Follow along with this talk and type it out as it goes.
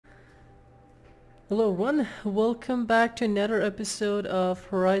Hello everyone, welcome back to another episode of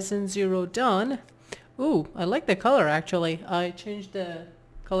Horizon Zero Dawn. Ooh, I like the color actually. I changed the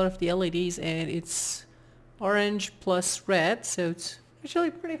color of the LEDs and it's orange plus red, so it's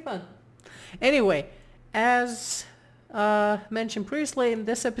actually pretty fun. Anyway, as mentioned previously, in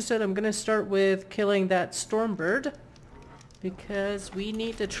this episode I'm gonna start with killing that Stormbird because we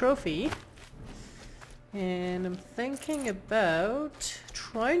need the trophy. And I'm thinking about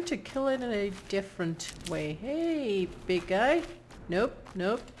trying to kill it in a different way. Hey, big guy. Nope,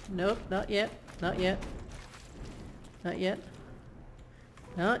 nope, nope, not yet, not yet. Not yet.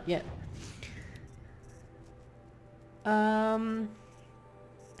 Not yet. One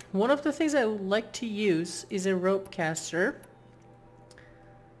of the things I would like to use is a rope caster.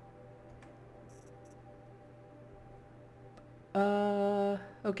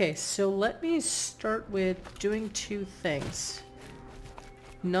 Okay, so let me start with doing two things.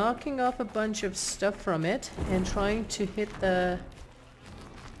 Knocking off a bunch of stuff from it and trying to hit the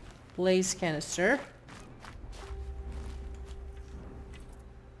blaze canister.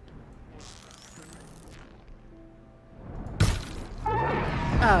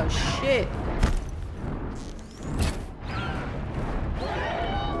 Oh shit!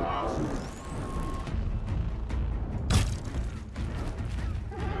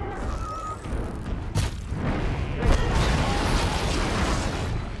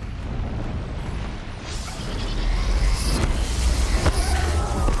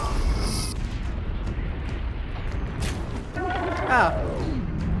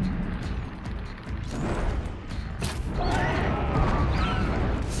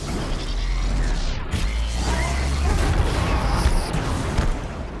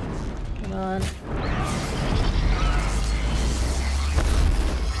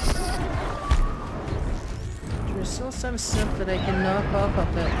 Some stuff that I can knock off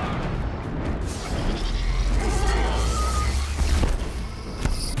of it.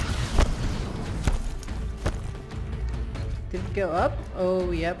 Did it go up? Oh,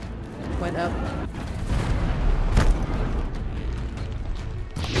 yep. Went up.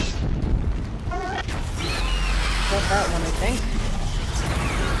 Got that one, I think.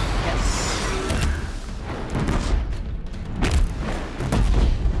 Yes.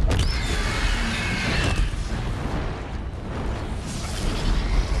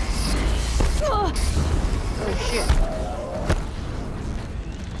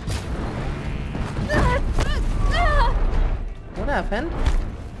 What happened?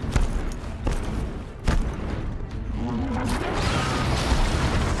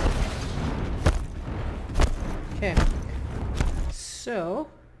 Okay. So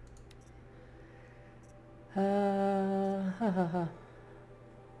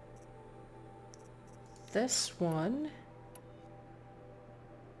this one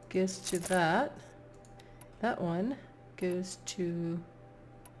goes to that. That one goes to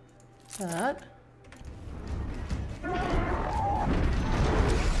that.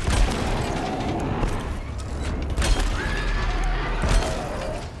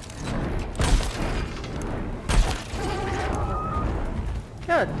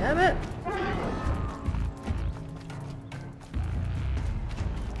 God damn it!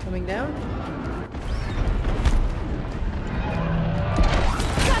 Coming down.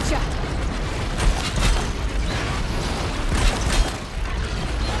 Gotcha!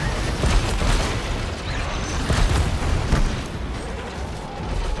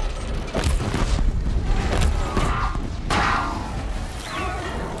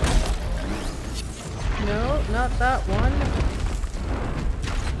 No, not that one.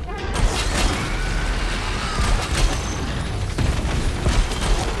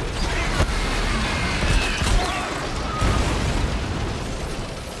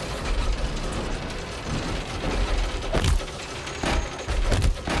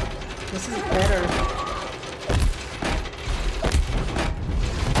 This is better.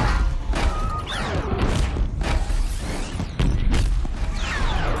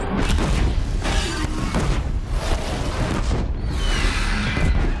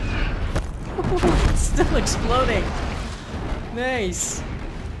 Still exploding. Nice.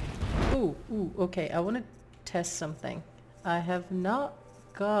 Ooh, okay. I want to test something. I have not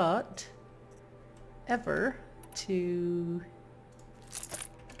got ever to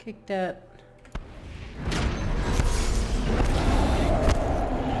kick that.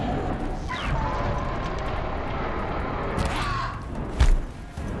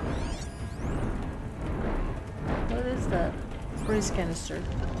 What is that? Brace canister.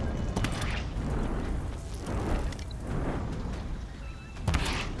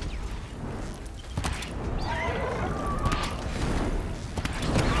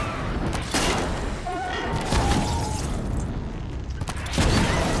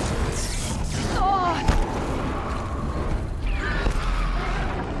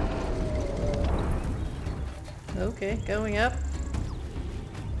 going up.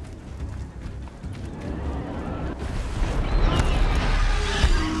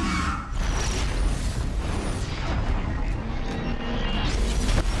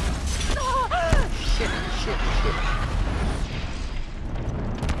 Shit.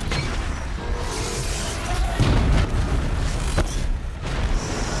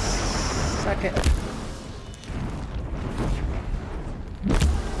 Suck it.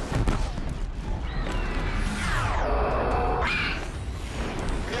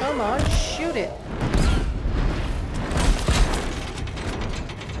 Come on, shoot it.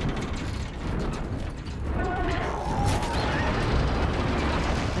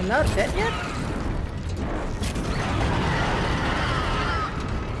 I'm not dead yet?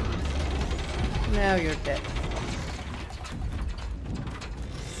 Now you're dead.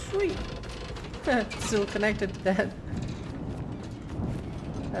 Sweet. Still connected to that.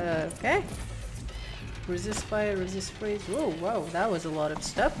 Okay. Resist fire, resist freeze. Whoa, wow, that was a lot of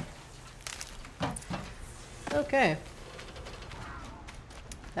stuff. Okay.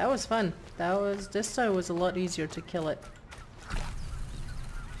 That was fun. This time was a lot easier to kill it.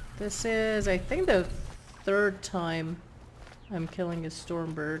 This is, I think, the third time I'm killing a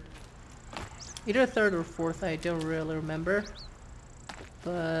stormbird. Either third or fourth, I don't really remember.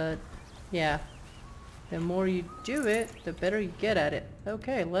 But, yeah. The more you do it, the better you get at it.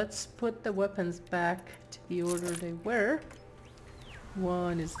 Okay, let's put the weapons back to the order they were.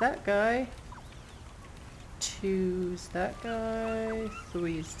 1 is that guy. 2 is that guy.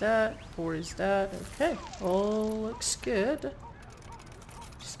 3 is that. 4 is that. Okay, all looks good.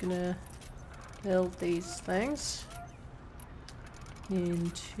 Just gonna build these things.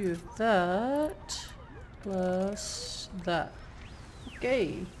 Into that. Plus that.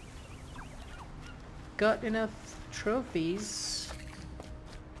 Okay. Got enough trophies.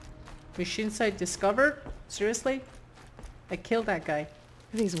 Machine site discovered? Seriously? I killed that guy.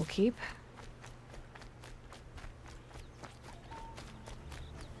 These will keep.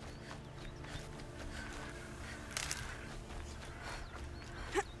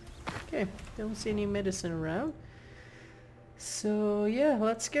 Okay, don't see any medicine around. So yeah,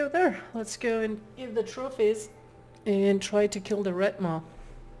 let's go there. Let's go and give the trophies and try to kill the red moth.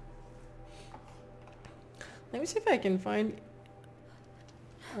 Let me see if I can find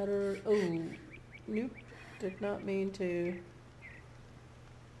other... Oh, nope. Did not mean to...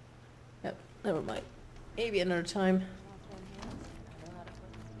 Yep, never mind. Maybe another time.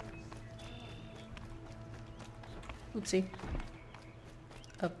 Oopsie.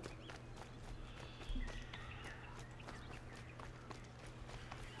 Up.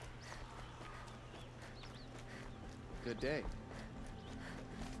 Good day.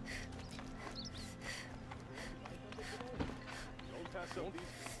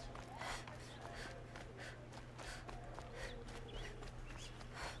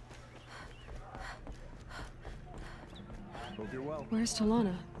 Hope you're well. Where's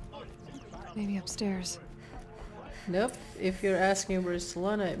Talana? Maybe upstairs. Nope. If you're asking where's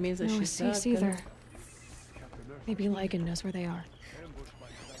Talana, it means that No she's not Assis gonna... either. Maybe Lygan knows where they are.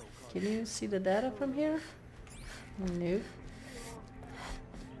 Can you see the data from here? Nope.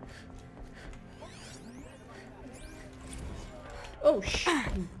 Oh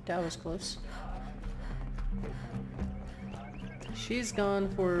that was close. She's gone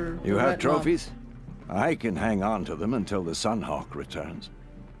for... You have trophies? I can hang on to them until the Sunhawk returns.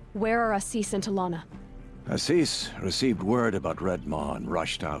 Where are Assis and Talana? Assis received word about Red Maw and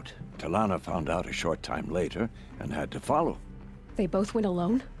rushed out. Talana found out a short time later and had to follow. They both went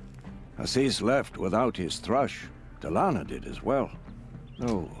alone? Assis left without his thrush. Talana did as well.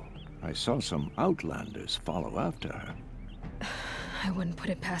 Though I saw some outlanders follow after her. I wouldn't put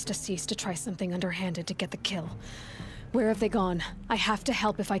it past Assis to try something underhanded to get the kill. Where have they gone? I have to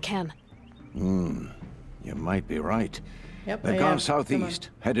help if I can. You might be right. Yep, They've gone southeast,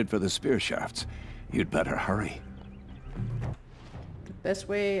 headed for the spear shafts. You'd better hurry. The best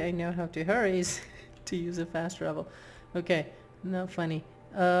way I know how to hurry is to use a fast travel. Okay, not funny.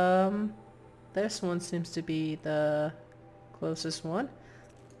 This one seems to be the closest one.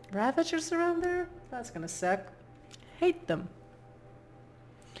 Ravagers around there? That's gonna suck. Hate them.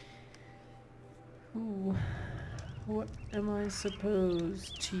 Ooh. What am I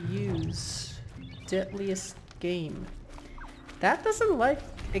supposed to use? Deadliest game. That doesn't like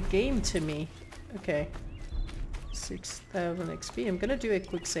a game to me. Okay. 6,000 XP. I'm gonna do a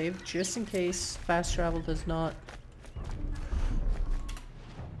quick save just in case fast travel does not.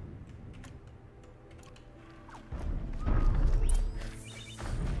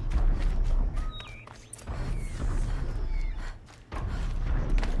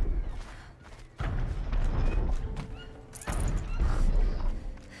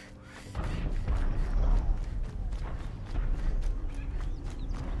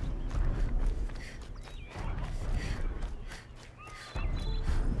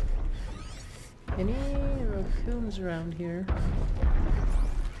 Any raccoons around here?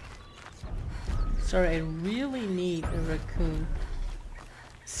 Sorry, I really need a raccoon.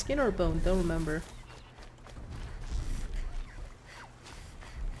 Skin or bone, don't remember.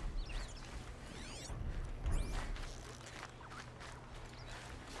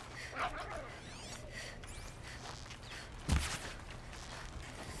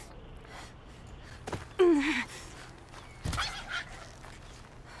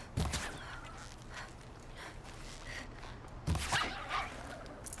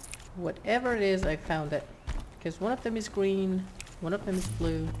 Whatever it is, I found it. Because one of them is green, one of them is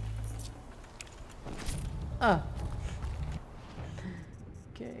blue. Ah.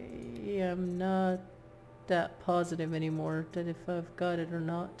 Okay, I'm not that positive anymore that if I've got it or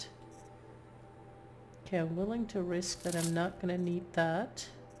not. Okay, I'm willing to risk that I'm not gonna need that.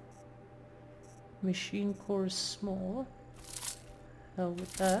 Machine core is small. Hell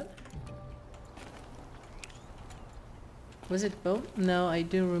with that. Was it bone? No, I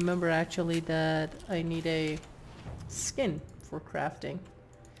do remember actually that I need a skin for crafting.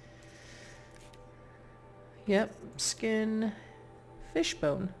 Yep, skin, fish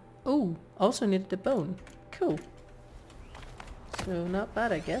bone. Oh, also needed the bone. Cool. So not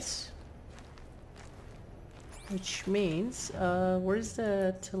bad, I guess. Which means, where's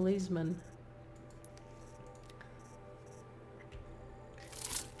the talisman?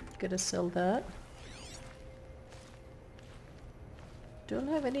 Gotta sell that. Don't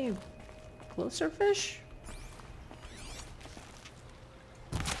have any closer fish?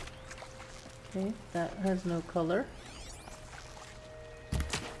 Okay, that has no color.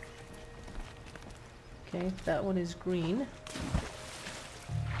 Okay, that one is green.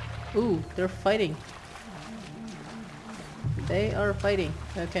 Ooh, they're fighting. They are fighting.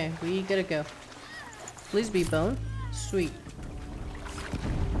 Okay, we gotta go. Please be bone. Sweet.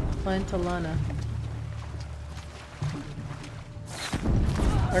 Find Talana.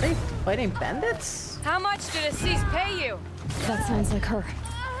 Are they fighting bandits? How much did Assis pay you? That sounds like her.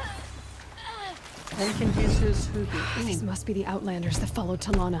 And can use his hoodie. These must be the Outlanders that followed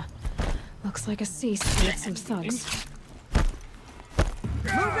Talana. Looks like Assis with some thugs.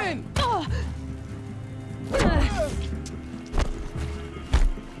 Move in!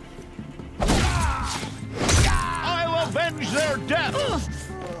 I'll avenge their death!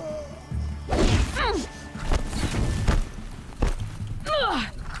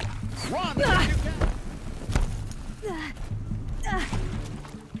 Run!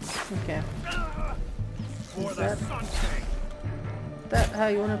 Okay. For Is the sun king! that how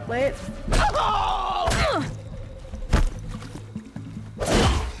you want to play it?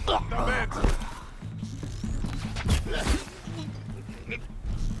 The men!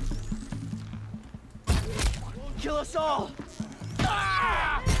 Won't kill us all!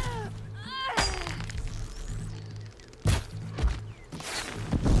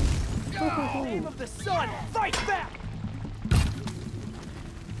 Name of the sun, fight back!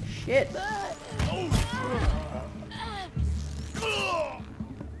 Shit.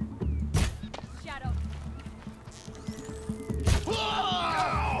 Shadow.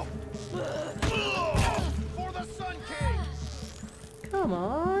 For the Sun King! Come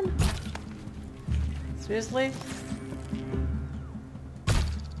on. Seriously?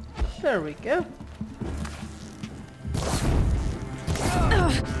 There we go.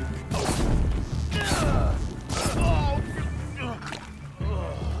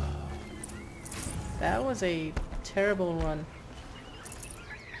 That was a terrible run.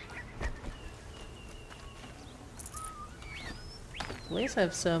 Please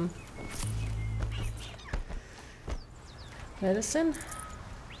have some medicine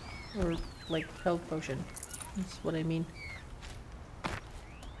or like health potion. That's what I mean.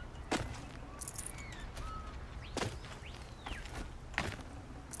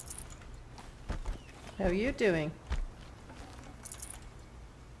 How are you doing?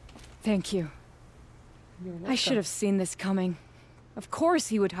 Thank you. You're I should have seen this coming. Of course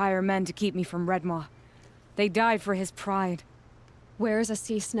he would hire men to keep me from Redmaw. They died for his pride. Where's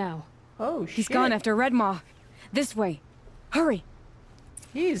Assis now? Oh shit. He's gone after Redmaw. This way. Hurry!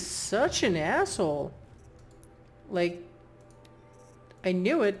 He's such an asshole. Like, I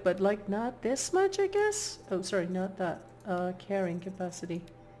knew it, but like not this much, I guess? Oh, sorry, not that. Carrying capacity.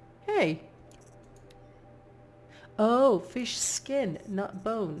 Hey! Oh, fish skin, not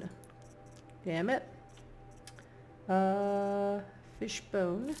bone. Damn it. Fish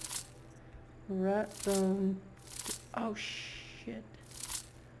bone. Rat bone. Oh shit.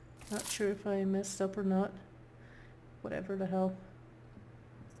 Not sure if I messed up or not. Whatever the hell.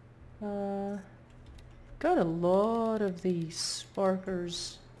 Got a lot of these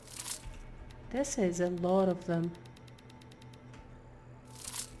sparkers. This is a lot of them.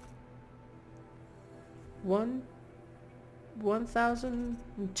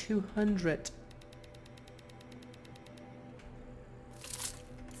 1,200.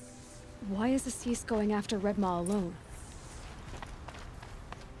 Why is Assis going after Redmaw alone?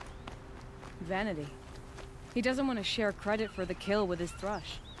 Vanity. He doesn't want to share credit for the kill with his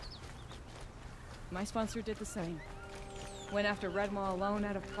thrush. My sponsor did the same. Went after Redmaw alone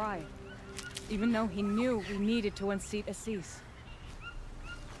out of pride. Even though he knew we needed to unseat Assis.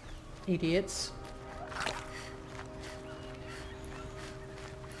 Idiots.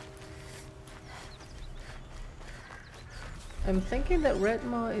 I'm thinking that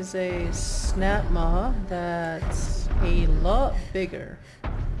Redmaw is a snapmaw that's a lot bigger.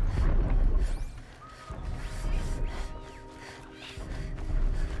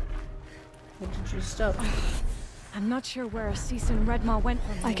 What did you stop? I'm not sure where Assis and Redmaw went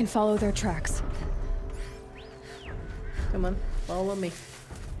from here. I can follow their tracks. Come on, follow me.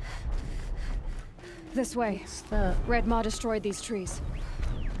 This way. What's that? Redmaw destroyed these trees.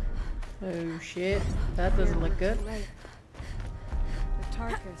 Oh shit, that doesn't look good. Late. The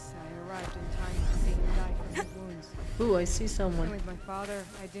Tarkus, I arrived in time to see him die from his wounds. Ooh, I see someone. With my father,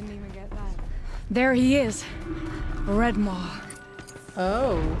 I didn't even get that. There he is. Redmaw.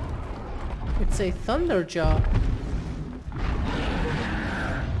 Oh. It's a Thunderjaw.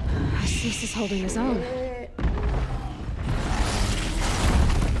 Assis is holding his own.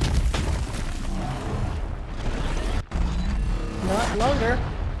 Not longer.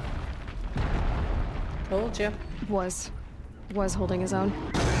 Told you. Was holding his own.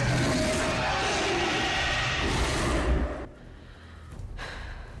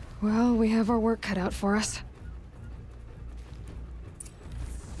 Well, we have our work cut out for us.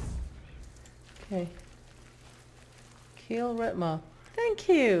 Okay. Kill Redmaw. Thank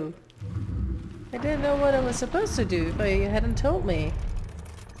you! I didn't know what I was supposed to do if I hadn't told me.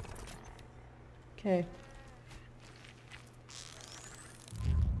 Okay.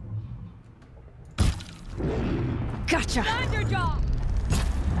 Gotcha! Thunderjaw!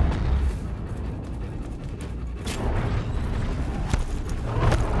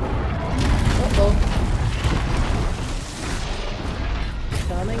 Uh-oh.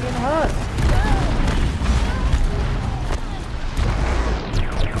 Coming in hot.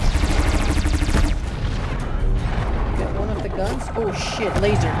 Get one of the guns. Oh shit,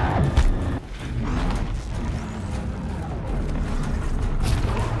 laser.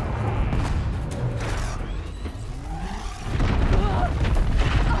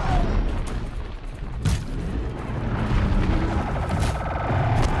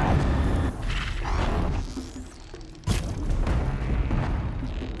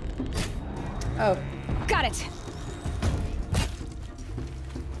 Oh. Got it!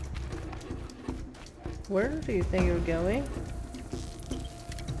 Where do you think you're going?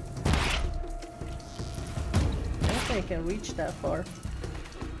 I don't think I can reach that far.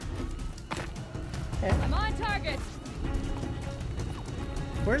 Okay. I'm on target!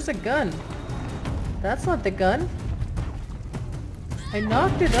 Where's the gun? That's not the gun. I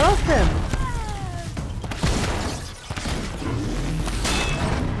knocked it off him.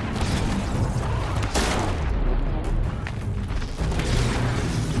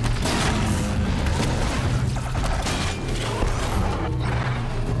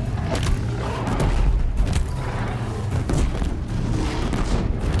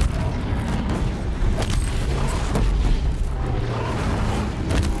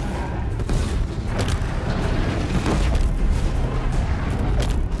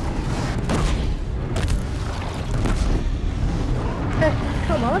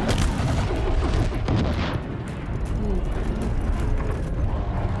 Come on.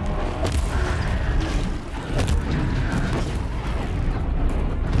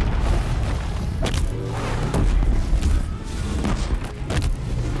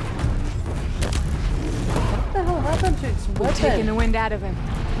 What the hell happened to its We're taking weapon? the wind out of him.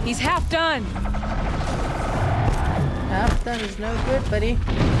 He's half done. Half done is no good, buddy.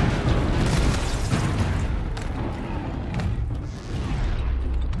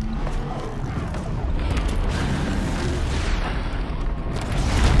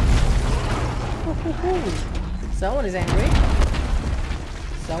 Someone is angry.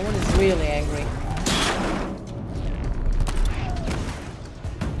 Someone is really angry.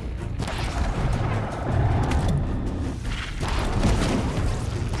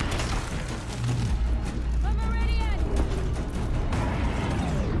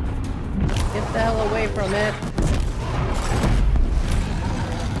 Get the hell away from it.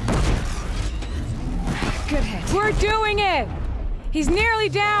 Good hit. We're doing it! He's nearly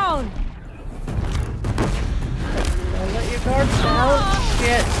down! Charge down.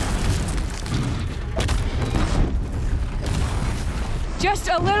 Shit. Just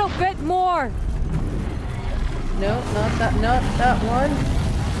a little bit more. No, not that one.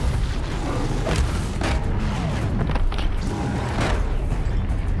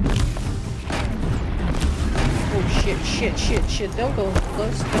 Oh shit. Don't go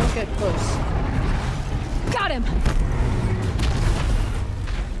close. Don't get close. Got him!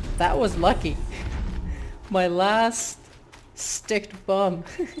 That was lucky. My last sticked bomb.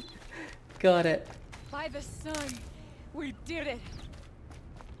 Got it. By the sun, we did it.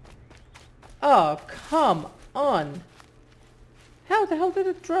 Oh, come on. How the hell did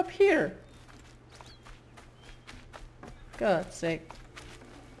it drop here? God's sake.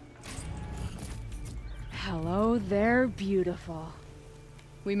 Hello there, beautiful.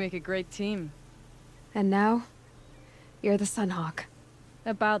 We make a great team. And now, you're the Sunhawk.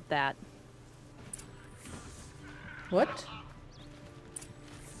 About that. What?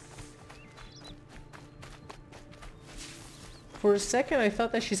 For a second I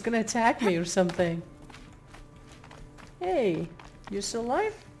thought that she's gonna attack me or something. Hey, you still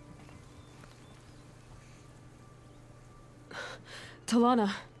alive?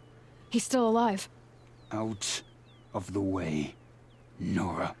 Talana, he's still alive. Out of the way,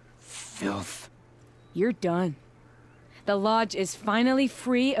 Nora. Filth. You're done. The Lodge is finally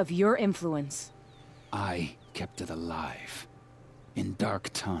free of your influence. I kept it alive. In dark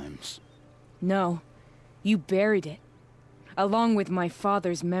times. No, you buried it. Along with my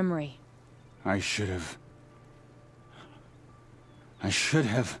father's memory. I should have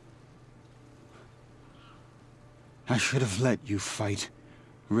let you fight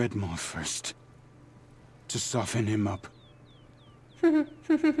Redmaw first. To soften him up. Damn.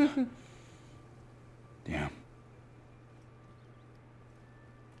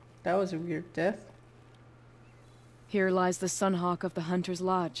 That was a weird death. Here lies the Sunhawk of the Hunter's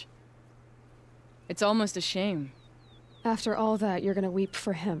Lodge. It's almost a shame. After all that, you're gonna weep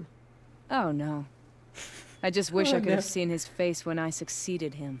for him. Oh no. I just wish Oh, I could no. have seen his face when I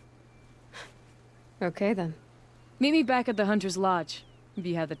succeeded him. Okay then. Meet me back at the Hunter's Lodge, if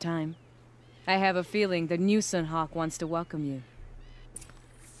you have the time. I have a feeling the new Sunhawk wants to welcome you.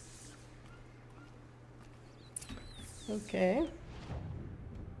 Okay.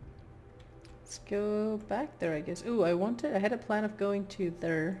 Let's go back there, I guess. Ooh, I had a plan of going to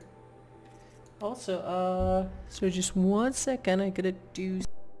there. Also, so just 1 second, I gotta do...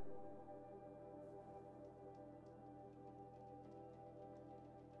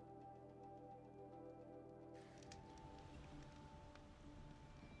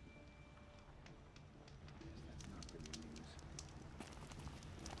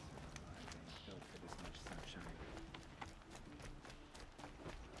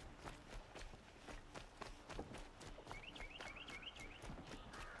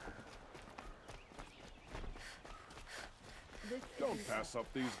 Don't pass up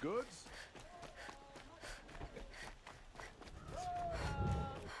these goods.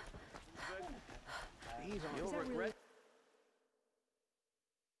 You'll regret.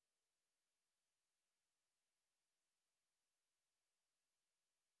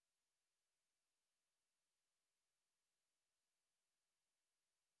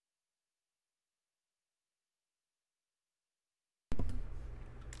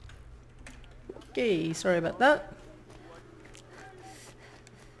 Okay, sorry about that.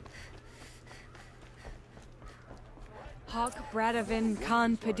 Hawk Bradavin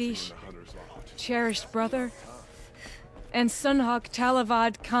Khan Padish, cherished brother, and Sunhawk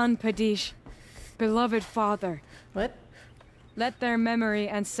Talavad Khan Padish, beloved father. What? Let their memory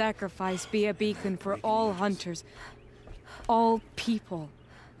and sacrifice be a beacon for all hunters, all people,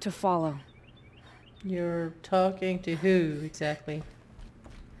 to follow. You're talking to who, exactly?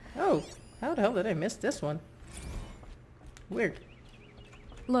 Oh, how the hell did I miss this one? Weird.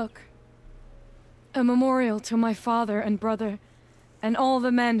 Look. A memorial to my father and brother, and all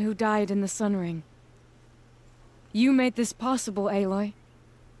the men who died in the Sun Ring. You made this possible, Aloy.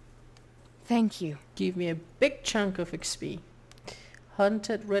 Thank you. Give me a big chunk of XP.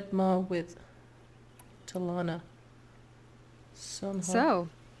 Hunted Redmaw with Talana. Sunhawk. So,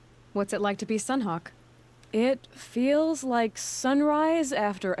 what's it like to be Sunhawk? It feels like sunrise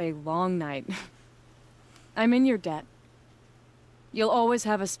after a long night. I'm in your debt. You'll always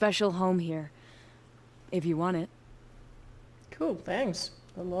have a special home here. If you want it. Cool, thanks.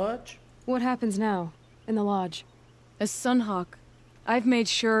 The lodge. What happens now, in the lodge? As Sunhawk, I've made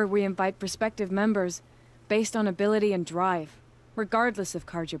sure we invite prospective members based on ability and drive, regardless of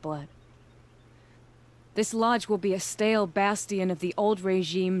Carja blood. This lodge will be a stale bastion of the old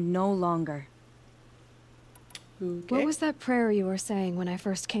regime no longer. Okay. What was that prayer you were saying when I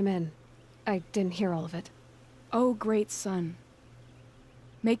first came in? I didn't hear all of it. O great sun,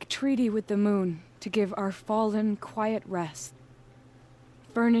 make treaty with the moon to give our fallen quiet rest.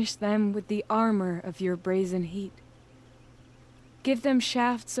 Furnish them with the armor of your brazen heat. Give them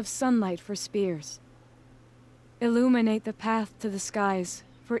shafts of sunlight for spears. Illuminate the path to the skies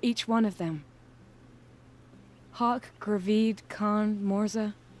for each one of them. Hawk Gravid Khan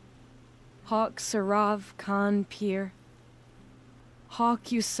Morza, Hawk Sarav Khan Pir, Hawk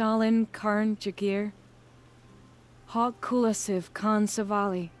Usalin Karn Jagir, Hawk Kulasiv Khan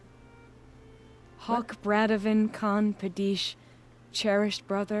Savali, Hawk Bradavin Khan Padish, cherished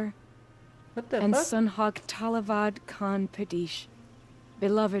brother, What the and fuck? Sunhawk Talavad Khan Padish,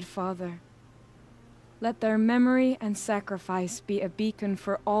 beloved father. Let their memory and sacrifice be a beacon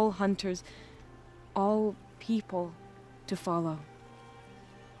for all hunters, all people to follow.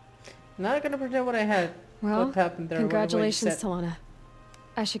 Not gonna pretend what I had. Well, what happened there? congratulations, What Talana.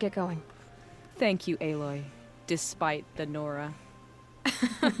 I should get going. Thank you, Aloy, despite the Nora.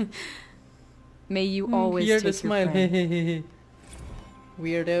 May you always Hear take the your smile. friend.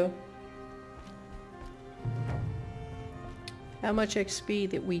 Weirdo. How much XP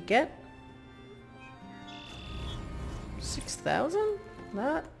did we get? 6,000?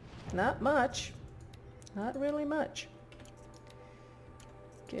 Not much. Not really much.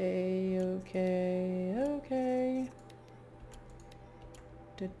 Okay.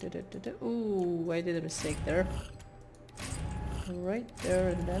 Ooh, I did a mistake there. Right there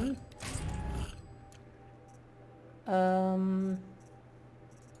and then.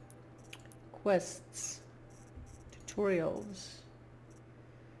 Quests. Tutorials.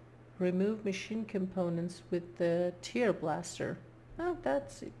 Remove machine components with the tear blaster. Oh,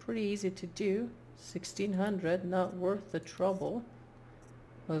 that's pretty easy to do. 1600, not worth the trouble.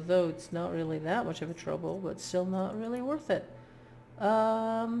 Although it's not really that much of a trouble, but still not really worth it.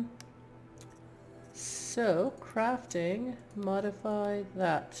 So, crafting, modify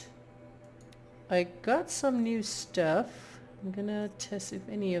that. I got some new stuff. I'm gonna test if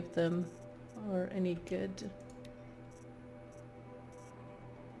any of them are any good.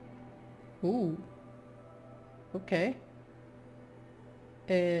 Ooh. Okay.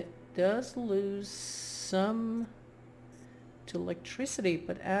 It does lose some to electricity,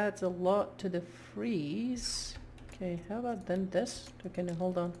 but adds a lot to the freeze. Okay, how about then this? Okay, no,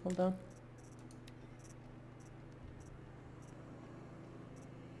 hold on.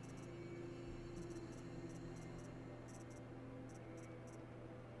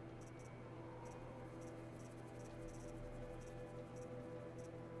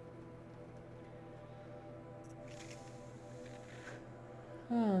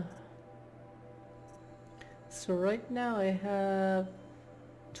 So right now I have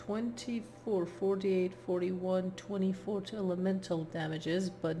 24, 48, 41, 24 to elemental damages,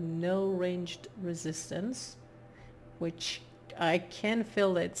 but no ranged resistance, which I can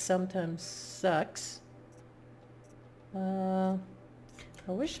feel that sometimes sucks. I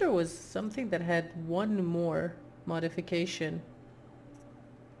wish there was something that had one more modification.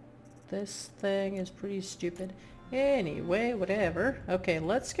 This thing is pretty stupid. Anyway, whatever. Okay,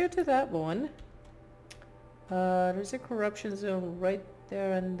 let's go to that one. There's a corruption zone right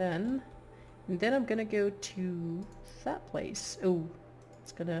there and then I'm gonna go to that place. Oh,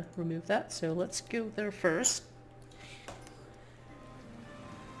 it's gonna remove that, so let's go there first.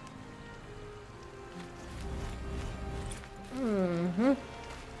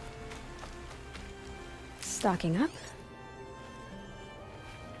 Stocking up.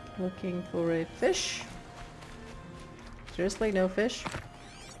 Looking for a fish. Seriously, no fish?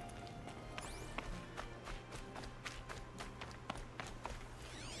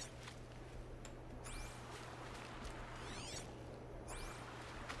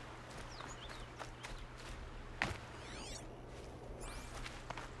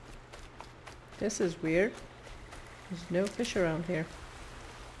 This is weird. There's no fish around here.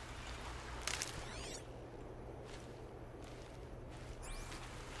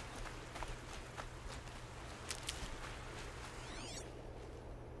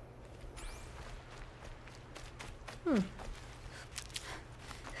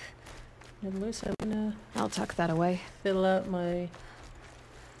 At least I'm gonna I'll tuck that away. fill out my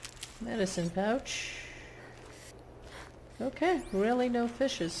medicine pouch. Okay, really no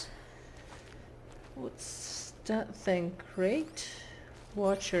fishes. What's that thing? Crate?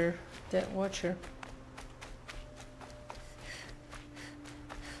 Watcher. Dead watcher.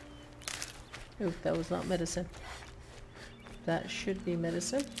 Ooh, that was not medicine. That should be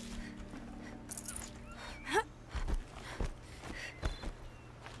medicine.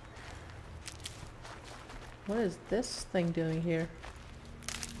 What is this thing doing here?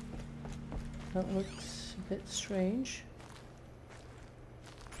 That looks a bit strange.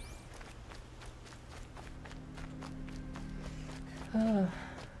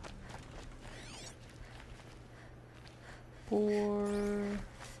 Or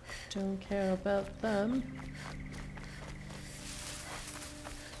don't care about them.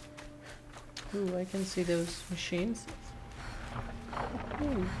 Ooh, I can see those machines.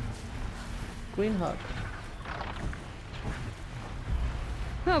 Ooh. Green hawk.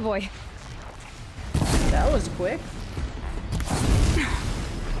 Oh boy. That was quick.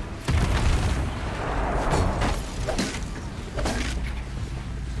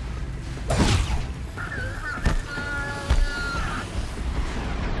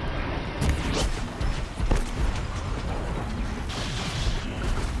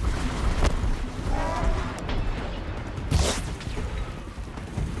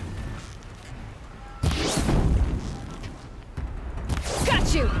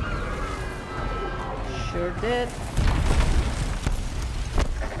 Got you. Sure did.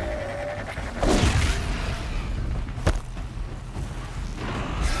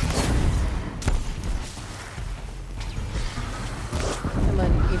 Come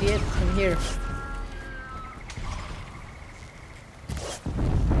on, idiot, I'm here.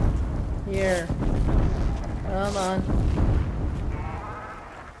 Here. Come on.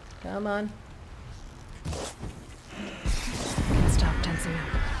 Come on. Can't stop tensing up.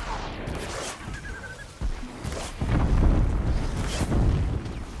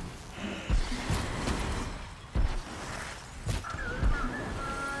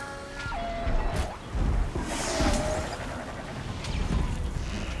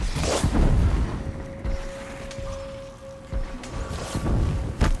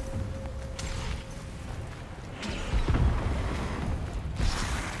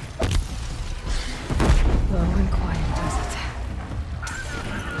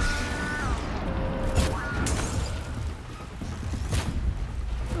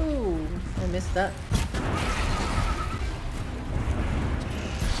 That.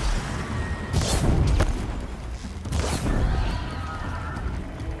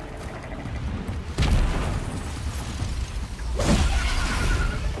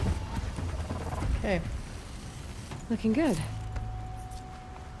 Okay. Looking good.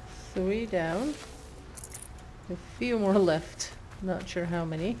 3 down. A few more left. Not sure how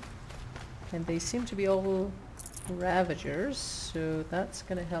many. And they seem to be all Ravagers, so that's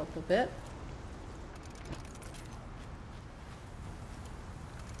gonna help a bit.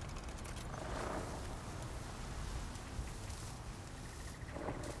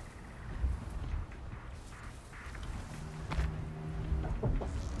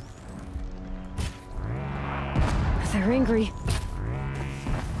 They're angry.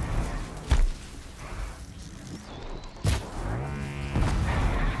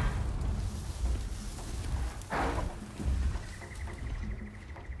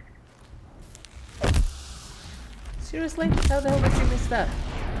 Seriously? How the hell did you miss that?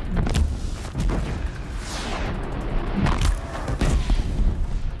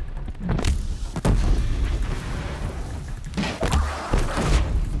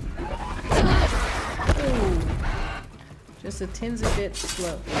 Just a tinsy bit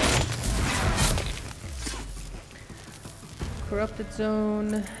slow. Corrupted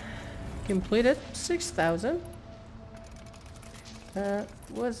zone completed. 6,000. That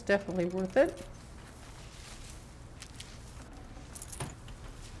was definitely worth it.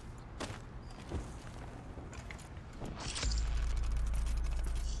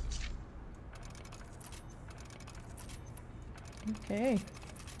 Okay.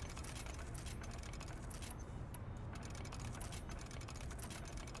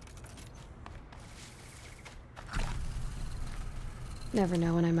 Never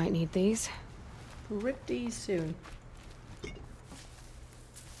know when I might need these. Pretty soon.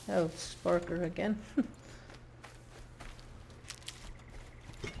 Oh, Sparker again.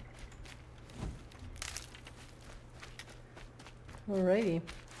 Alrighty.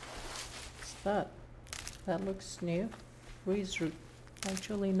 What's that? That looks new. Freeze root.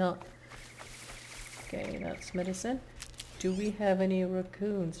 Actually not. Okay, that's medicine. Do we have any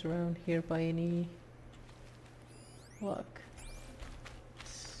raccoons around here by any luck?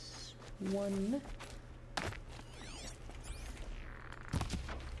 One.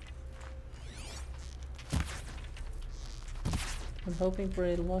 I'm hoping for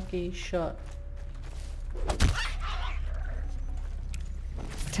a lucky shot.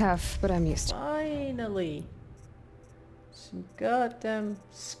 Tough, but I'm used to it. Finally! Some goddamn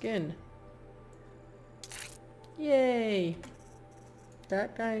skin. Yay!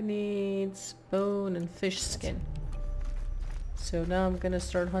 That guy needs bone and fish skin. So now I'm gonna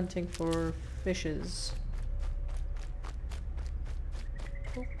start hunting for fishes.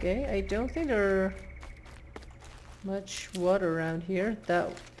 Okay, I don't think there are much water around here.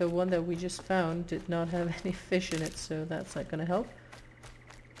 The one that we just found did not have any fish in it, so that's not gonna help.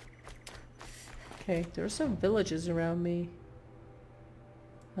 Okay, there are some villages around me.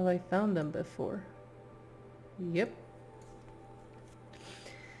 Have I found them before? Yep.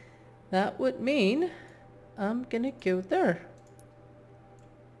 That would mean I'm gonna go there.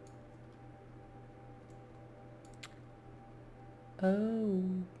 Oh.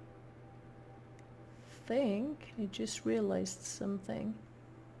 I just realized something.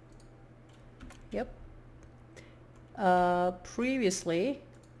 Yep. Previously,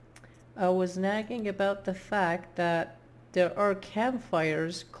 I was nagging about the fact that there are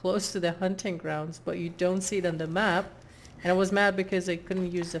campfires close to the hunting grounds, but you don't see it on the map. And I was mad because I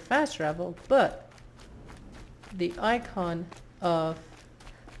couldn't use the fast travel, but the icon of...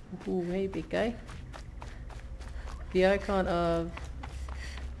 Ooh, hey, big guy. The icon of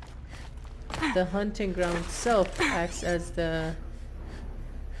the hunting ground itself acts as the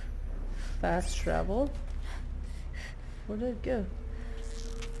fast travel. Where did it go?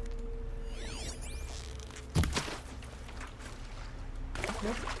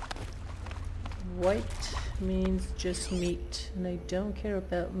 Nope. White means just meat, and I don't care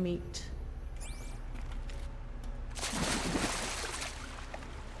about meat.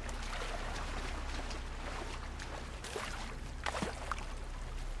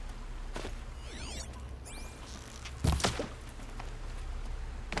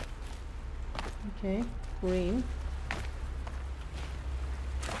 Okay, green.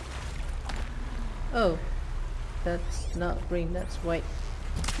 Oh, that's not green, that's white.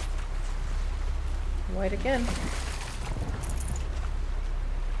 White again.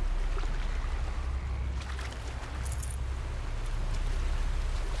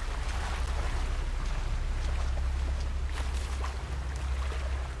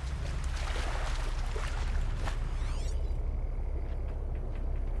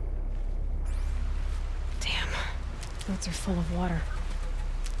 Damn, boats are full of water.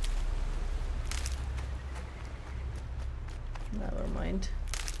 Never mind.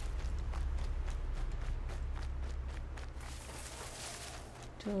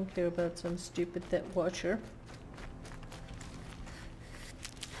 Don't care about some stupid dead watcher.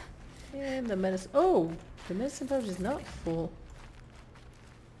 And the medicine. Oh! The medicine pouch is not full.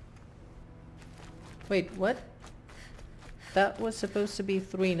 Wait, what? That was supposed to be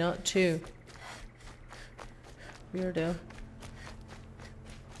 3, not 2. Weirdo.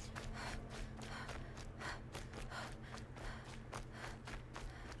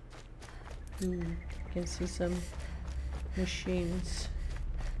 You can see some machines.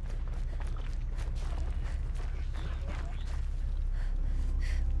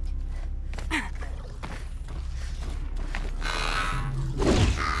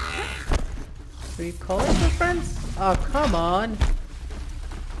 Are you calling for friends? Oh, come on.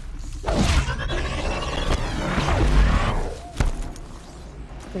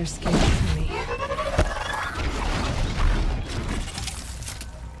 They're scared of me.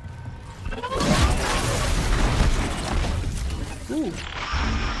 Ooh.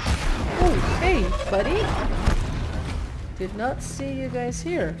 Oh, hey, buddy. Did not see you guys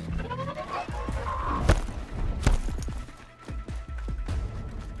here.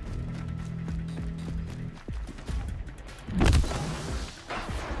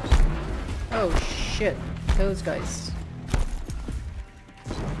 Oh shit, those guys.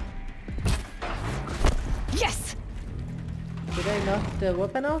 Yes! Did I knock the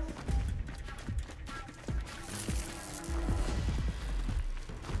weapon off?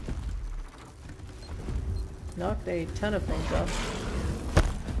 Knocked a ton of things off.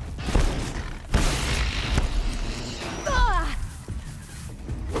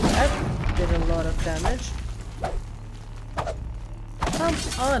 That did a lot of damage. Come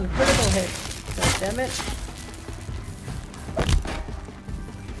on, critical hit. God damn it.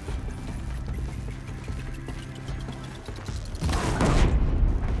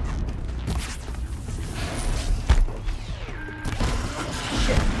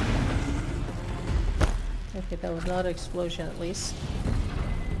 Shit. Okay, that was not an explosion at least.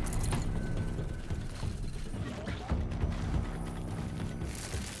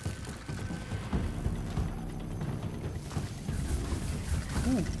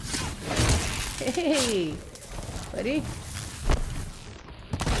 Hey, buddy.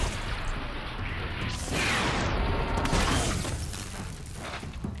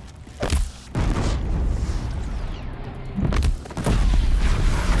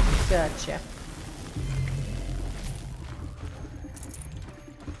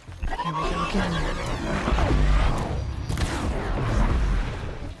 Here we go again.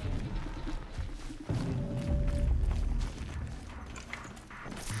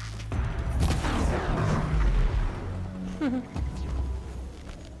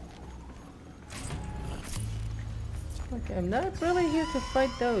 Okay, I'm not really here to fight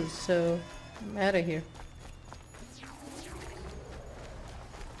those, so I'm out of here.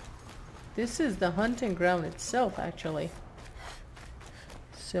 This is the hunting ground itself, actually.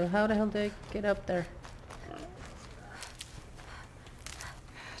 So how the hell did I get up there?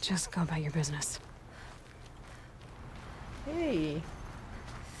 Just go about your business. Hey,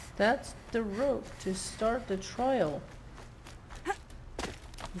 that's the rope to start the trial.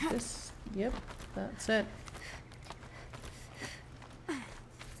 Is this? Yep, that's it.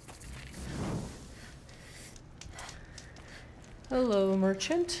 Hello,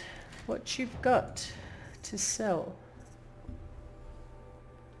 merchant. What you've got to sell?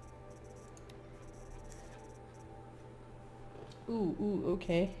 Ooh,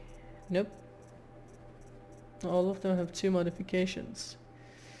 okay. Nope. All of them have 2 modifications.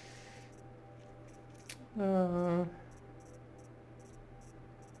 I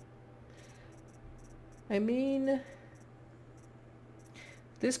mean,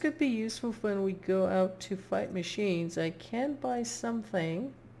 this could be useful when we go out to fight machines. I can buy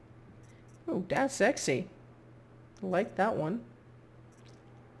something. Oh, that's sexy. I like that one.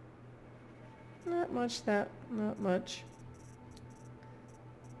 Not much not much.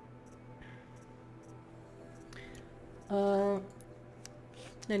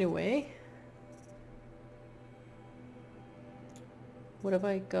 Anyway. What have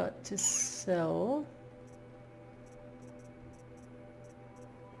I got to sell?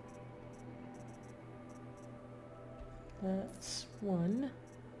 That's 1.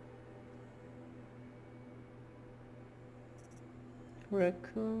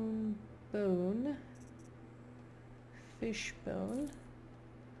 Raccoon bone. Fish bone.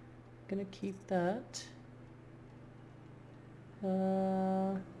 Gonna keep that.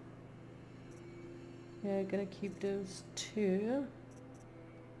 Yeah, gonna keep those 2.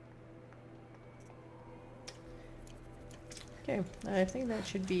 Okay, I think that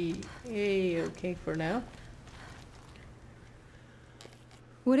should be okay for now.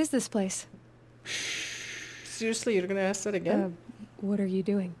 What is this place? Seriously, you're gonna ask that again? What are you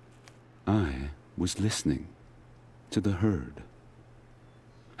doing? I was listening to the herd.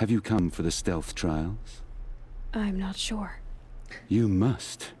 Have you come for the stealth trials? I'm not sure. You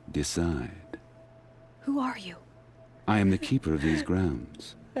must decide. Who are you? I am the keeper of these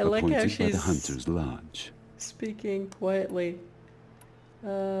grounds, I like how appointed by the she's Hunter's Lodge. speaking quietly.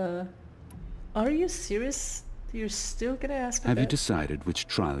 Are you serious? You're still gonna ask me Have you that? decided which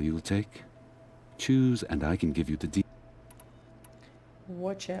trial you'll take? Choose and I can give you the details.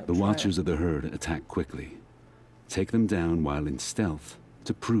 Watch out. The trial. Watchers of the herd attack quickly. Take them down while in stealth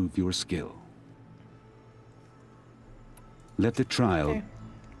to prove your skill. Let the trial... Okay.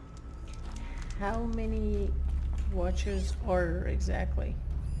 How many watchers are there exactly?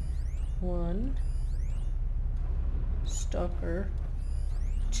 1. Stalker.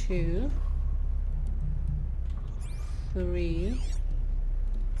 2. 3.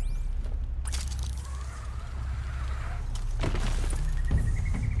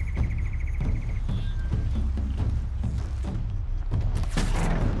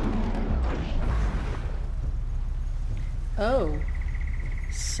 Oh,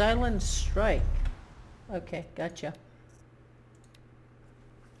 silent strike. Okay, gotcha.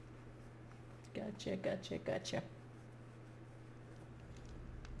 Gotcha.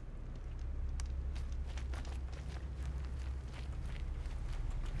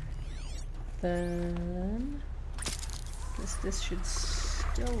 Then, guess this should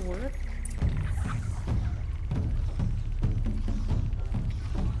still work.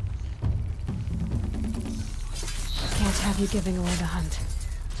 Can't have you giving away the hunt.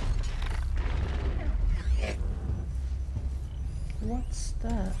 What's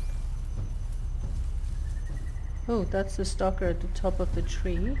that? Oh, that's the stalker at the top of the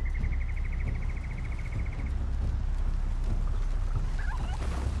tree.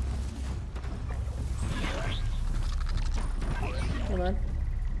 Come on.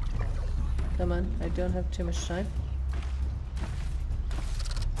 Come on, I don't have too much time.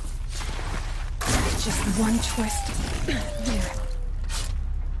 Just one twist. There.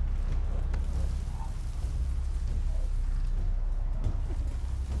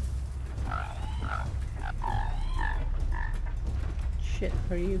 Shit,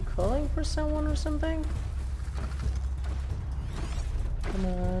 are you calling for someone or something? Come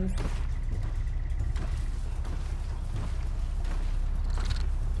on.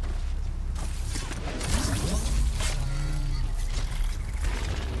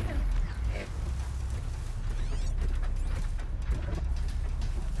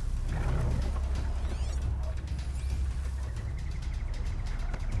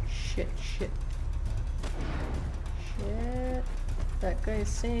 Shit, shit. Shit. That guy is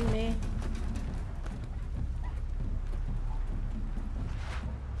seeing me.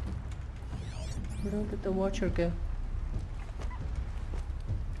 Where did the watcher go?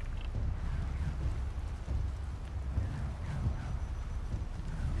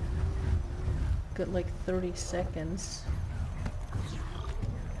 Got like 30 seconds.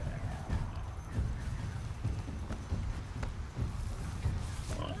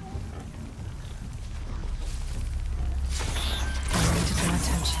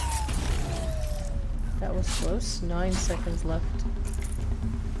 That was close. 9 seconds left.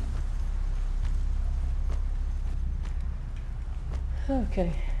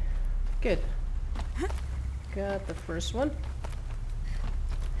 Okay. Good. Got the first one.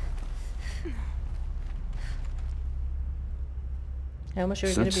 How much are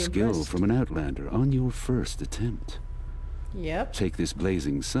you going to be Such skill impressed? from an outlander on your first attempt. Yep. Take this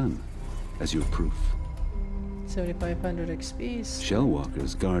blazing sun as your proof. 7,500 XPs.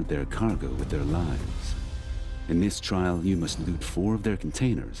 Shellwalkers guard their cargo with their lives. In this trial, you must loot 4 of their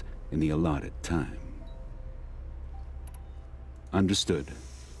containers in the allotted time. Understood.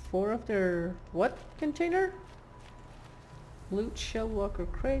 4 of their what container? Loot Shellwalker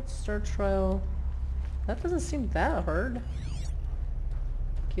crates, start trial. That doesn't seem that hard.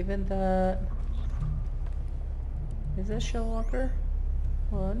 Given that... Is that Shellwalker?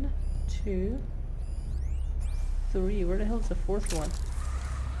 1, 2, 3. Where the hell is the 4th one?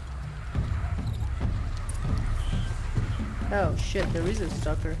 Oh shit, there is a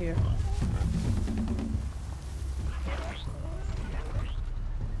stalker here.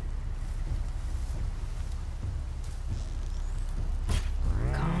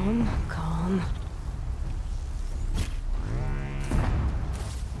 Calm, calm.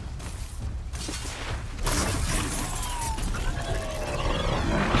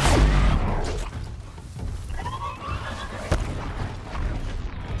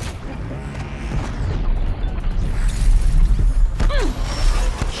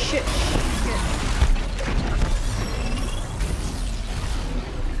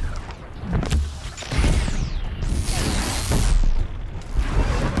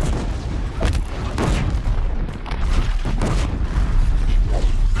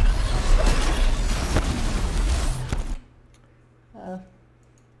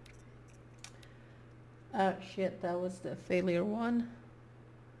 Oh shit, that was the failure one.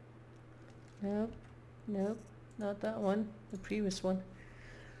 Nope, nope, not that one, the previous one.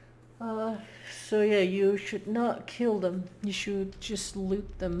 So yeah, you should not kill them, you should just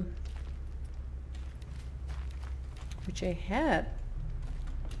loot them. Which I had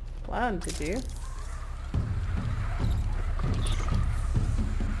planned to do.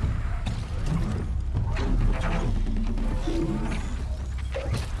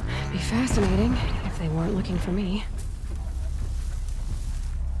 Be fascinating if they weren't looking for me.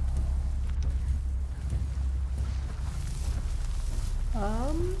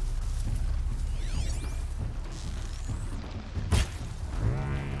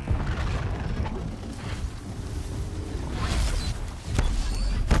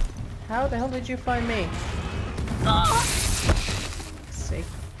 How the hell did you find me? See.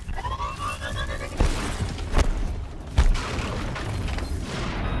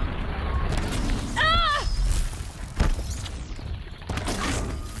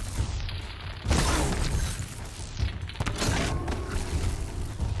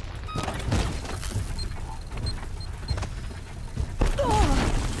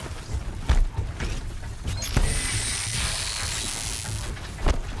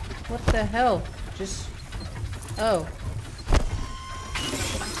 What the hell? Just... Oh.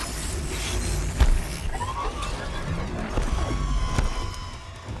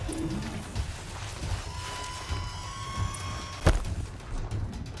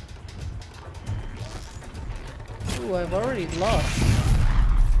 Ooh, I've already lost.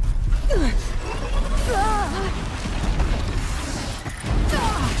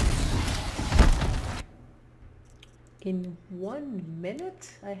 In 1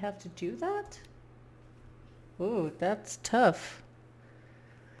 minute, I have to do that? Ooh, that's tough.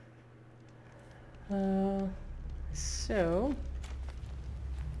 So...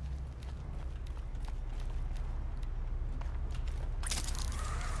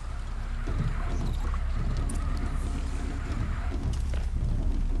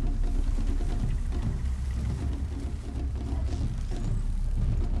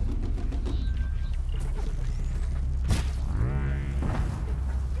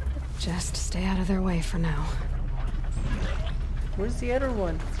 Just stay out of their way for now. Where's the other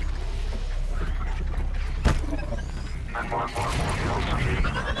one?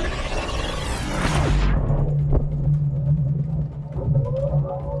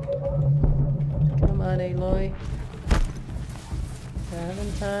 Aloy.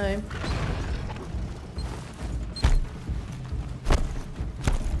 Having time.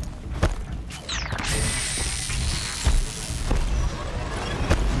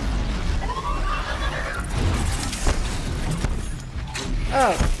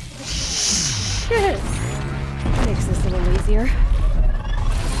 Oh. Shit. Makes this a little easier.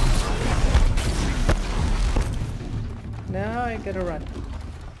 Now I gotta run.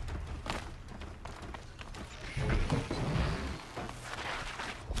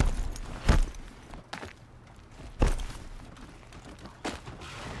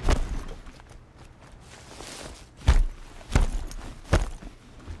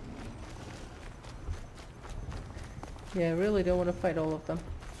 Yeah, I really don't want to fight all of them.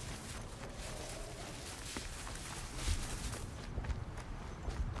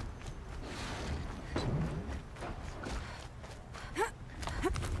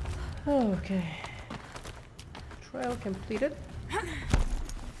 Okay. Trial completed.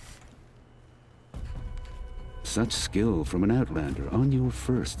 Such skill from an Outlander on your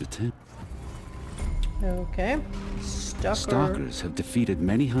first attempt. Okay. Stalkers have defeated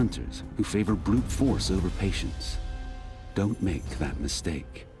many hunters who favor brute force over patience. Don't make that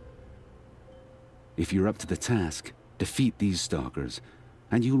mistake. If you're up to the task, defeat these stalkers,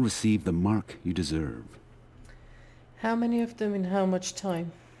 and you'll receive the mark you deserve. How many of them in how much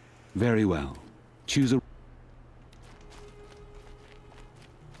time? Very well. Choose a...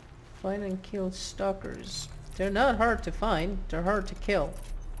 Find and kill stalkers. They're not hard to find, they're hard to kill.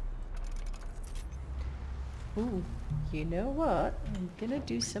 Ooh, you know what? I'm gonna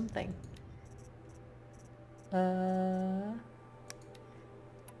do something.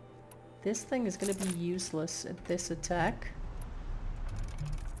 This thing is gonna be useless at this attack.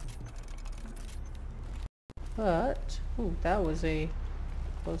 But, ooh, that was a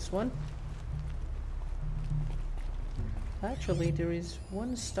close one. Actually, there is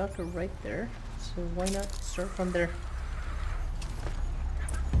one stalker right there, so why not start from there?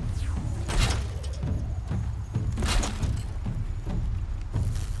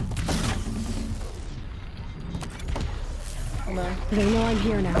 Come on. They know I'm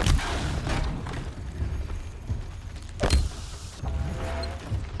here now.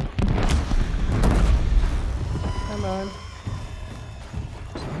 Come on.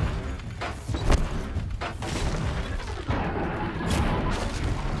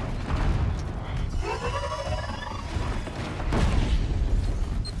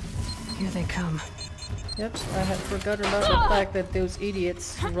 Here they come. Yep, I had forgotten about the fact that those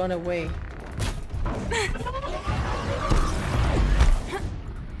idiots run away.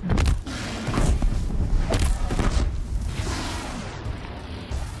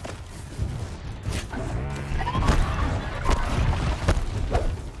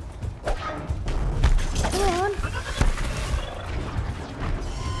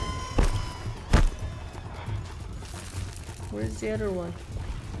 Where's the other one?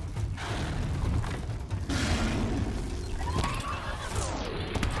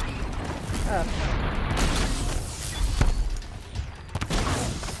 Up.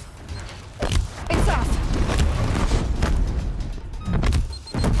 It's off!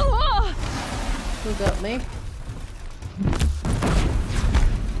 Oh! Who got me?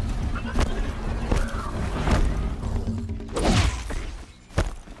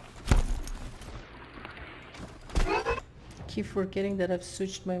 Keep forgetting that I've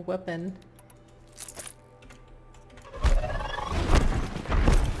switched my weapon.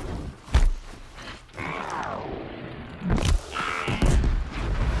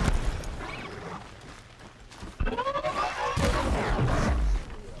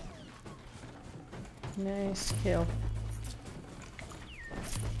 Nice kill.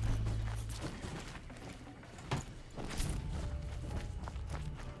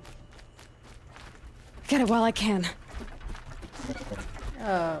 Get it while I can.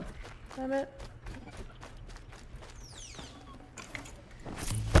 Damn it.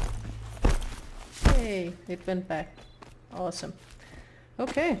 Hey, it went back. Awesome.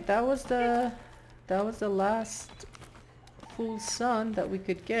 Okay, that was the last full sun that we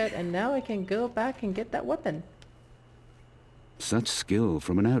could get, and now I can go back and get that weapon. Such skill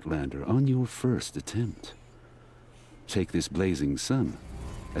from an Outlander on your first attempt. Take this blazing sun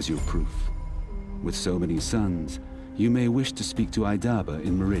as your proof. With so many suns, you may wish to speak to Idaba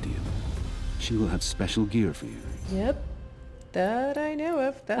in Meridian. She will have special gear for you. Yep, that I know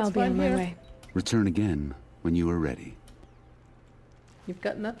of. That's I'll be on my way. Return again when you are ready. You've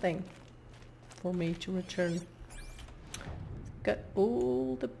got nothing for me to return. Got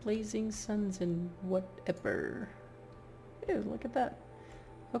all the blazing suns and whatever. Ew, look at that.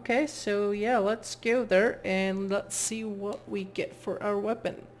 Okay, so yeah, let's go there and let's see what we get for our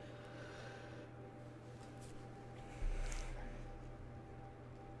weapon.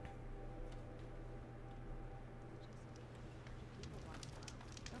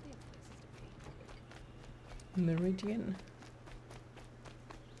 Meridian.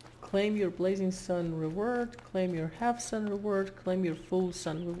 Claim your blazing sun reward, claim your half sun reward, claim your full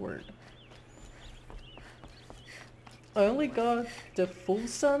sun reward. I only got the full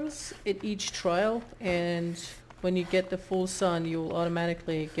suns in each trial, and when you get the full sun, you'll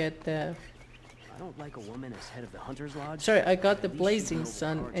automatically get the... I don't like a woman as head of the Hunter's Lodge. Sorry, I got the At least she's blazing noble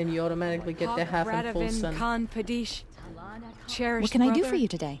sun, cards. and you automatically get the half and full sun. Khan Padish, cherished What can I do brother, for you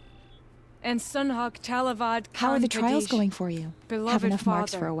today? and Sunhawk Talavad Khan How are the trials Padish, going for you? beloved Have enough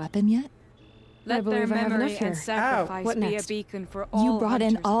marks father. for a weapon yet? Let their believe I have memory enough here. and sacrifice what be next? a beacon for all You brought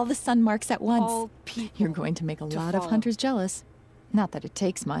in hunters, all the sun marks at once. all people. You're going to make a to lot of follow. hunters jealous. Not that it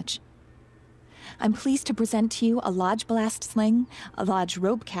takes much. I'm pleased to present to you a Lodge Blast Sling, a Lodge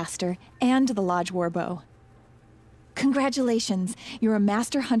Rope Caster, and the Lodge Warbow. Congratulations, you're a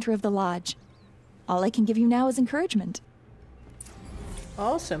master hunter of the Lodge. All I can give you now is encouragement.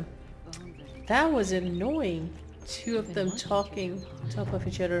 Awesome. That was annoying. Two of them talking on top of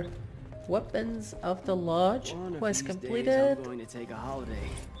each other. Weapons of the Lodge One of was these completed. days I'm going to take a holiday.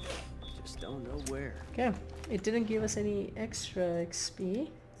 Just don't know where. Okay, it didn't give us any extra XP,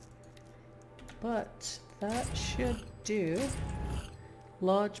 but that should do.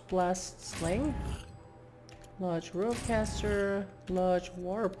 Lodge Blast Sling, Lodge Ropecaster, Lodge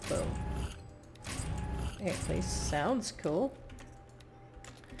Warbow. At least sounds cool.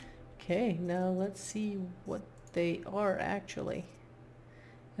 Okay, now let's see what they are actually.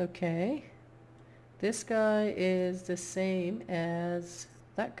 Okay, this guy is the same as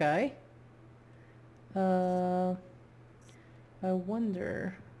that guy. I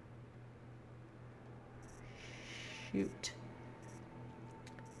wonder. Shoot.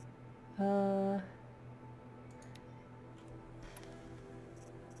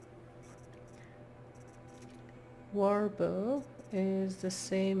 Warbow is the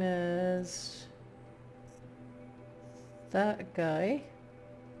same as that guy.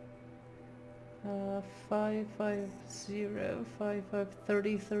 550, 55,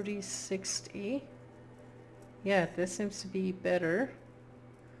 30, 30, 60. Yeah, this seems to be better.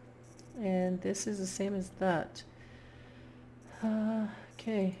 And this is the same as that.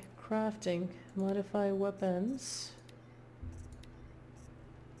 Okay, crafting, modify weapons.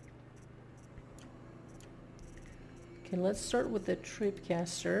 Okay, let's start with the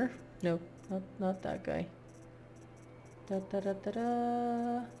Tripcaster. No, not that guy. Da da da da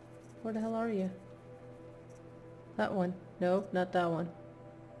da. Where the hell are you? That one. Nope, not that one.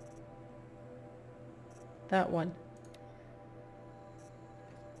 That one.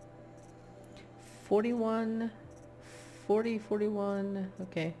 41, 40, 41.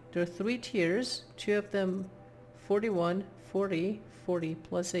 Okay, there are 3 tiers. 2 of them 41, 40, 40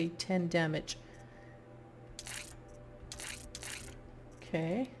 plus a 10 damage.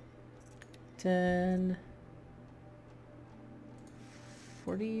 Okay. Then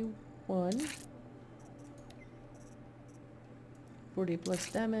 41. 40 plus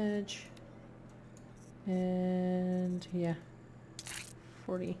damage. And yeah,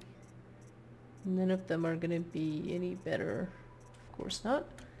 40. None of them are gonna be any better. Of course not.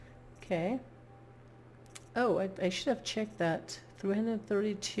 Okay. Oh, I should have checked that.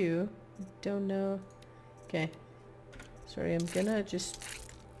 332. Don't know. Okay. Sorry, I'm gonna just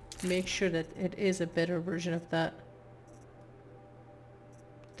make sure that it is a better version of that.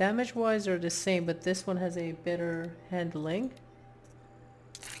 Damage-wise are the same, but this one has a better handling.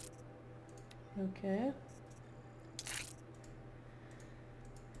 Okay.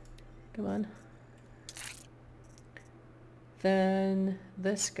 Come on. Then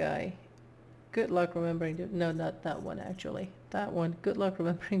this guy. Good luck remembering to... No, not that one actually. That one. Good luck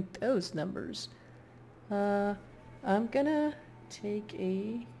remembering those numbers. I'm gonna take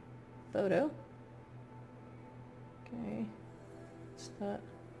a photo. Okay. It's not...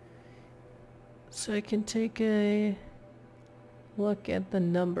 So I can take a look at the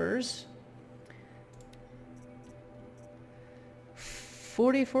numbers.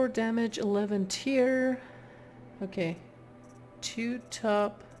 44 damage, 11 tier. Okay. 2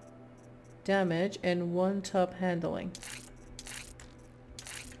 top damage and 1 top handling.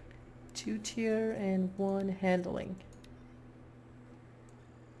 2 tier and 1 handling.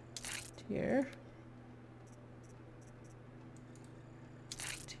 Tier.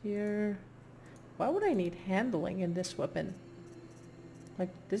 Tier. Why would I need handling in this weapon? Like,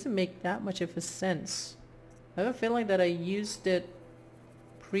 doesn't make that much of a sense. I have a feeling that I used it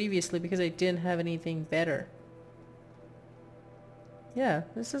previously because I didn't have anything better. Yeah,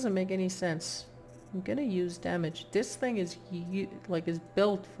 this doesn't make any sense. I'm gonna use damage. This thing is is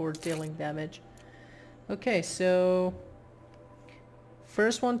built for dealing damage. Okay, so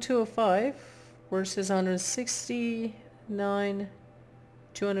first one 205 versus 169,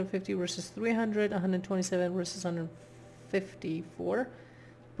 250 versus 300, 127 versus 154.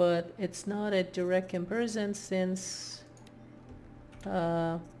 But it's not a direct comparison since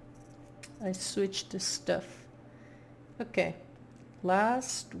I switched the stuff. Okay,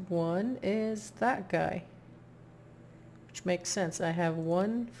 last one is that guy, which makes sense. I have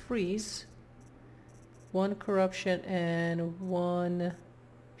one freeze, one corruption, and one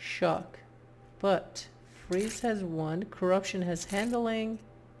shock. But freeze has one, corruption has handling.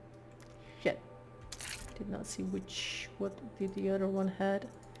 Shit, did not see what did the other one had.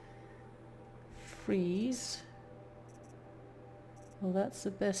 Freeze. Well, that's the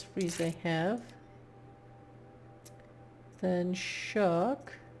best freeze I have. Then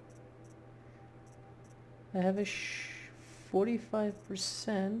shock. I have a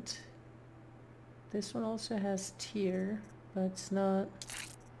 45%. This one also has tier, but it's not.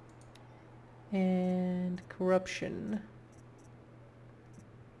 And corruption.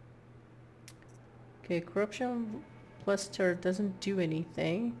 Okay, corruption plus tier doesn't do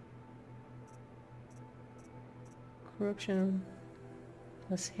anything. Corruption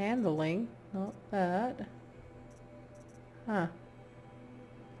plus handling, not bad. Huh.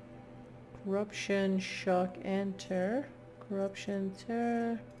 Corruption, shock, and terror. Corruption,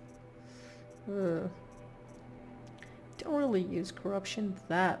 terror. Ugh. Don't really use corruption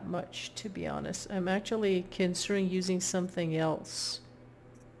that much, to be honest. I'm actually considering using something else.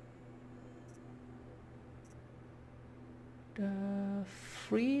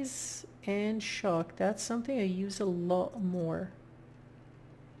 Freeze and shock. That's something I use a lot more.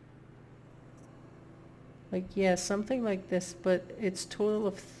 Like, yeah, something like this, but it's total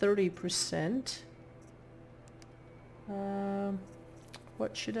of 30%.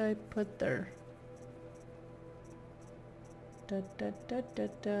 What should I put there?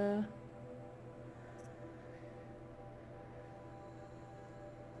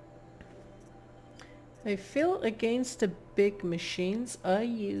 I feel against the big machines, I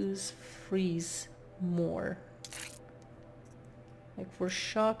use freeze more. Like for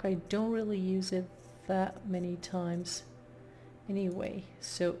shock, I don't really use it that many times. Anyway,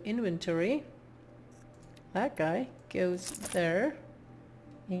 so inventory. That guy goes there.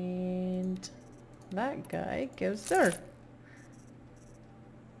 And that guy goes there.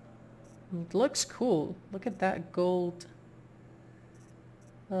 It looks cool. Look at that gold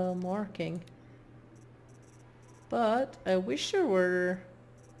marking. But I wish there were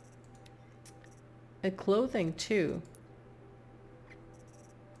a clothing too.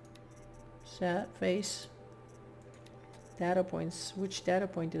 Sad face. Data points. Which data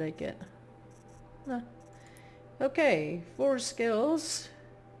point did I get? Nah. Okay, 4 skills.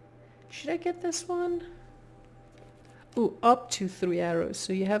 Should I get this one? Ooh, up to 3 arrows.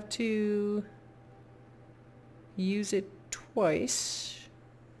 So you have to use it twice.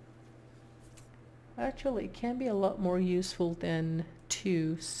 Actually, it can be a lot more useful than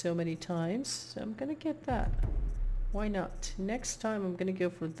 2 so many times. So I'm gonna get that. Why not? Next time I'm gonna go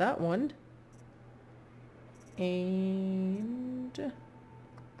for that one. And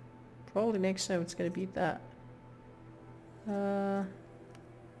probably next time it's gonna be that.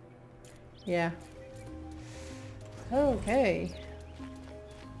 Yeah. Okay.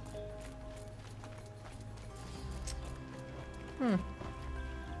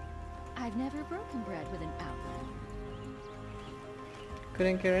 I've never broken bread with an outlander.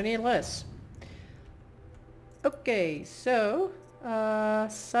 Couldn't care any less. Okay, so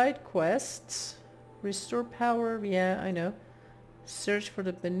side quests. Restore power, yeah, I know. Search for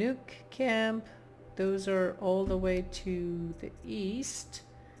the Blanc camp. Those are all the way to the east.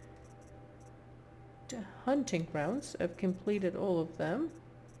 The hunting grounds, I've completed all of them.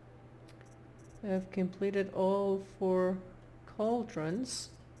 I've completed all 4 cauldrons.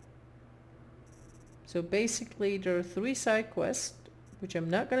 So basically there are 3 side quests, which I'm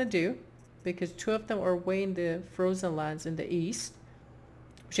not gonna do because 2 of them are way in the frozen lands in the east,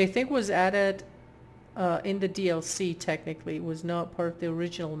 which I think was added in the DLC. Technically it was not part of the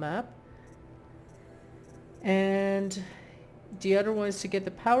original map. And the other one is to get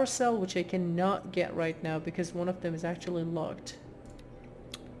the power cell, which I cannot get right now because one of them is actually locked.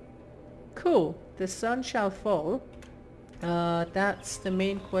 Cool. The sun shall fall. That's the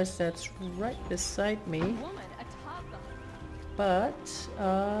main quest that's right beside me. But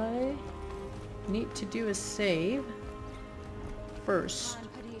I need to do a save first.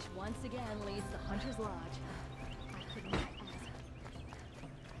 once again leads the Hunter's Lodge. I could not ask.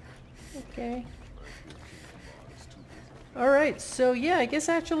 Okay. Alright, so yeah, I guess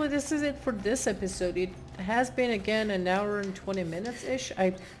actually this is it for this episode. It has been again an hour and 20 minutes-ish.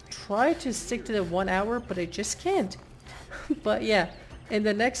 I try to stick to the 1 hour, but I just can't. But yeah, in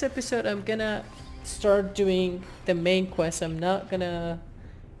the next episode I'm gonna start doing the main quest. I'm not gonna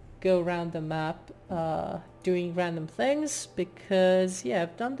go around the map doing random things because yeah,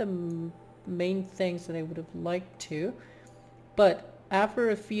 I've done the main things that I would have liked to. But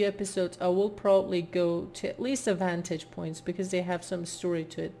after a few episodes I will probably go to at least the vantage points because they have some story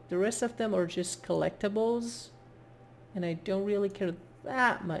to it. The rest of them are just collectibles and I don't really care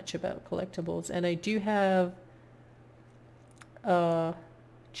that much about collectibles, and I do have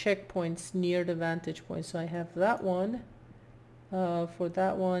checkpoints near the vantage point. So I have that one. For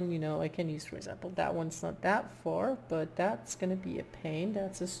that one, you know, I can use, for example, that one's not that far, but that's gonna be a pain.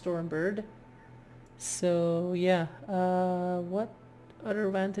 That's a stormbird. So yeah, what other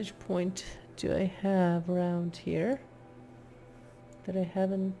vantage point do I have around here that I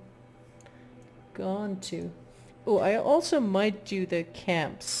haven't gone to? Oh, I also might do the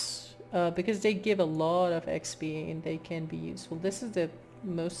camps because they give a lot of XP and they can be useful. This is the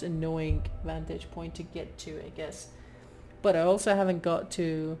most annoying vantage point to get to, I guess. But I also haven't got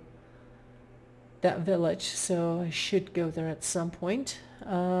to that village, so I should go there at some point.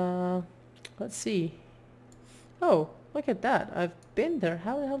 Let's see. Oh, look at that. I've been there.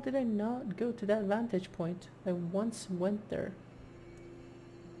 How the hell did I not go to that vantage point? I once went there.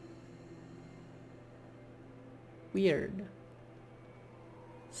 Weird.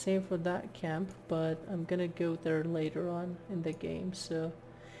 Same for that camp, but I'm gonna go there later on in the game, so...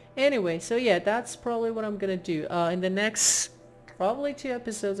 Anyway, so yeah, that's probably what I'm gonna do. In the next probably 2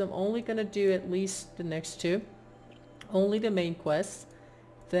 episodes, I'm only gonna do at least the next 2. Only the main quest.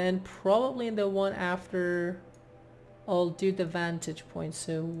 Then probably in the one after, I'll do the vantage point.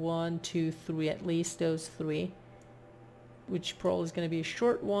 So 1, 2, 3, at least those 3. Which probably is gonna be a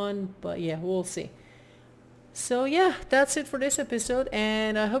short one, but yeah, we'll see. So yeah, that's it for this episode,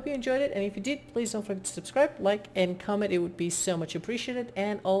 and I hope you enjoyed it, and if you did, please don't forget to subscribe, like, and comment. It would be so much appreciated,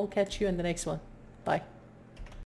 and I'll catch you in the next one. Bye.